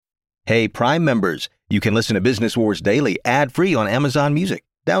Hey, Prime members, you can listen to Business Wars Daily ad-free on Amazon Music.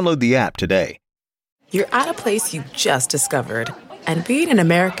 Download the app today. You're at a place you just discovered. And being an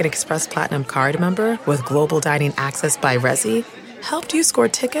American Express Platinum card member with global dining access by Resi helped you score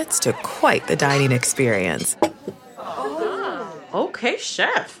tickets to quite the dining experience. Oh, okay,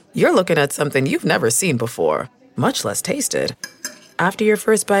 chef. You're looking at something you've never seen before, much less tasted. After your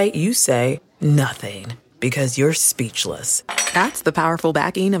first bite, you say nothing because you're speechless. That's the powerful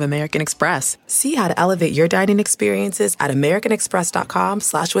backing of American Express. See how to elevate your dining experiences at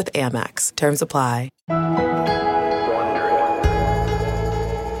americanexpress.com/withAmex. Terms apply.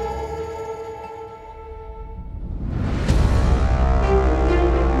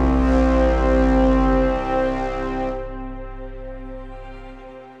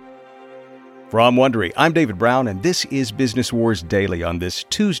 From Wondery, I'm David Brown, and this is Business Wars Daily on this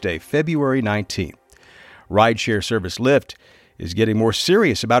Tuesday, February 19th. Rideshare service Lyft is getting more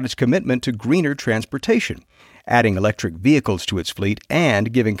serious about its commitment to greener transportation, adding electric vehicles to its fleet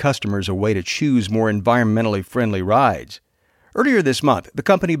and giving customers a way to choose more environmentally friendly rides. Earlier this month, the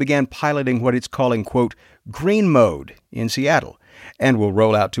company began piloting what it's calling, quote, green mode in Seattle, and will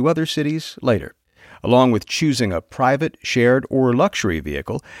roll out to other cities later. Along with choosing a private, shared, or luxury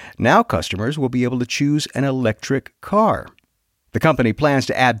vehicle, now customers will be able to choose an electric car. The company plans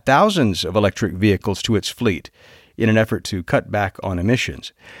to add thousands of electric vehicles to its fleet in an effort to cut back on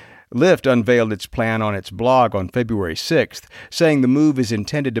emissions. Lyft unveiled its plan on its blog on February 6th, saying the move is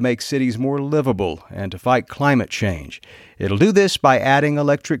intended to make cities more livable and to fight climate change. It'll do this by adding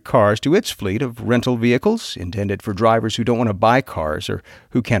electric cars to its fleet of rental vehicles intended for drivers who don't want to buy cars or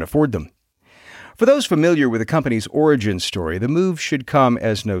who can't afford them. For those familiar with the company's origin story, the move should come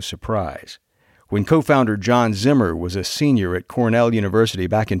as no surprise. When co-founder John Zimmer was a senior at Cornell University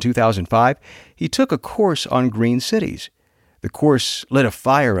back in 2005, he took a course on green cities. The course lit a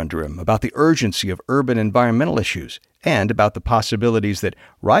fire under him about the urgency of urban environmental issues and about the possibilities that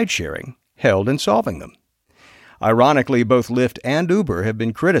ride-sharing held in solving them. Ironically, both Lyft and Uber have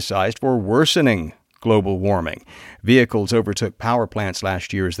been criticized for worsening global warming. Vehicles overtook power plants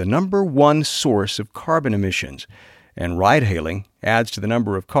last year as the number one source of carbon emissions, and ride-hailing adds to the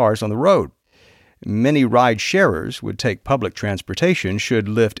number of cars on the road. Many ride-sharers would take public transportation should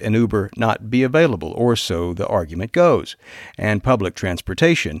Lyft and Uber not be available, or so the argument goes. And public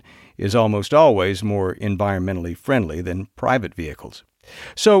transportation is almost always more environmentally friendly than private vehicles.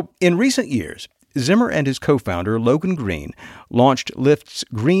 So, in recent years, Zimmer and his co-founder, Logan Green, launched Lyft's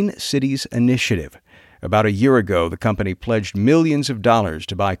Green Cities Initiative. About a year ago, the company pledged millions of dollars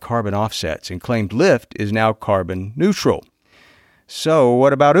to buy carbon offsets and claimed Lyft is now carbon neutral. So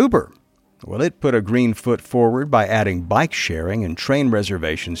what about Uber? Well, it put a green foot forward by adding bike sharing and train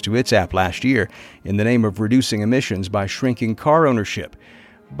reservations to its app last year in the name of reducing emissions by shrinking car ownership.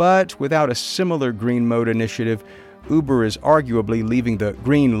 But without a similar green mode initiative, Uber is arguably leaving the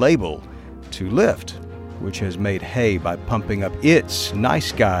green label to Lyft, which has made hay by pumping up its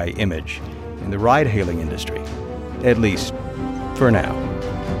nice guy image in the ride-hailing industry, at least for now.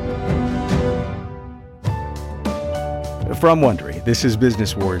 From Wondery, this is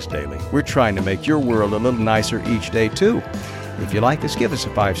Business Wars Daily. We're trying to make your world a little nicer each day, too. If you like us, give us a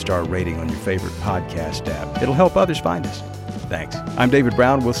 5-star rating on your favorite podcast app. It'll help others find us. Thanks. I'm David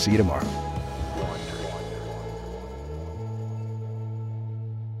Brown. We'll see you tomorrow.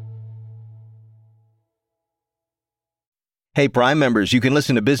 Hey, Prime members, you can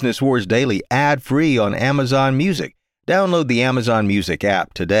listen to Business Wars Daily ad-free on Amazon Music. Download the Amazon Music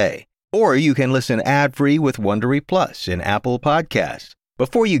app today. Or you can listen ad-free with Wondery Plus in Apple Podcasts.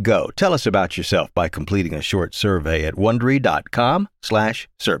 Before you go, tell us about yourself by completing a short survey at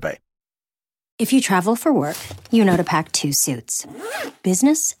Wondery.com/survey. If you travel for work, you know to pack 2 suits.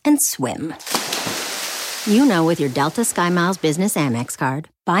 Business and swim. You know with your Delta SkyMiles Business Amex card,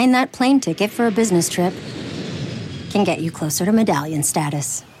 buying that plane ticket for a business trip can get you closer to medallion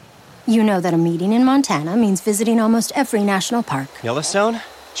status. You know that a meeting in Montana means visiting almost every national park. Yellowstone?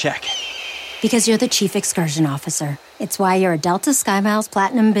 Check. Because you're the chief excursion officer. It's why you're a Delta SkyMiles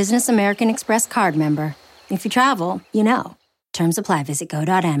Platinum Business American Express card member. If you travel, you know. Terms apply. Visit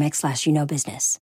go.amex/business.